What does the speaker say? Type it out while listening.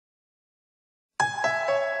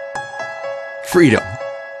Freedom.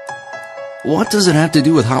 What does it have to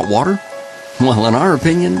do with hot water? Well, in our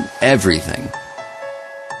opinion, everything.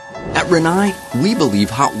 At Rinnai, we believe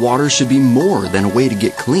hot water should be more than a way to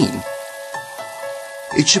get clean.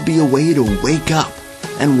 It should be a way to wake up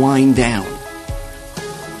and wind down.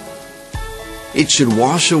 It should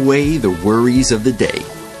wash away the worries of the day.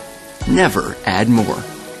 Never add more.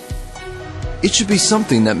 It should be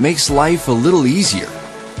something that makes life a little easier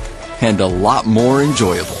and a lot more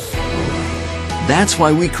enjoyable. That's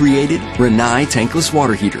why we created Rinnai tankless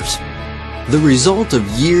water heaters. The result of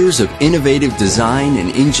years of innovative design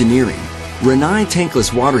and engineering, Rinnai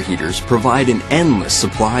tankless water heaters provide an endless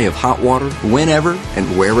supply of hot water whenever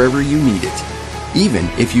and wherever you need it, even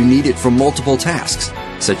if you need it for multiple tasks,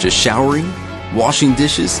 such as showering, washing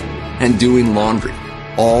dishes, and doing laundry,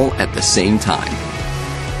 all at the same time.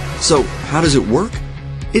 So, how does it work?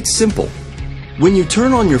 It's simple. When you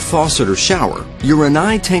turn on your faucet or shower, your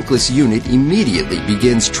Rinnai tankless unit immediately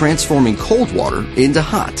begins transforming cold water into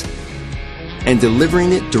hot and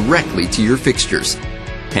delivering it directly to your fixtures.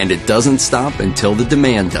 And it doesn't stop until the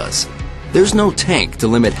demand does. There's no tank to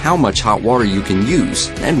limit how much hot water you can use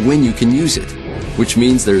and when you can use it, which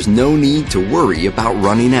means there's no need to worry about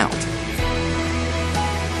running out.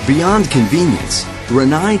 Beyond convenience,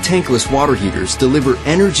 Rinnai tankless water heaters deliver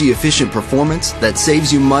energy-efficient performance that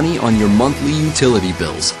saves you money on your monthly utility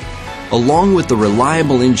bills, along with the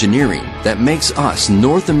reliable engineering that makes us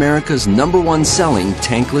North America's #1 selling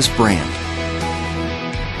tankless brand.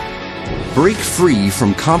 Break free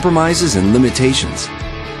from compromises and limitations.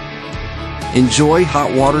 Enjoy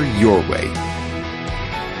hot water your way.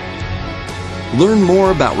 Learn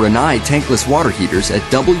more about Rinnai tankless water heaters at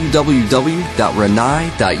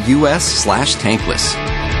www.rinnai.us/tankless.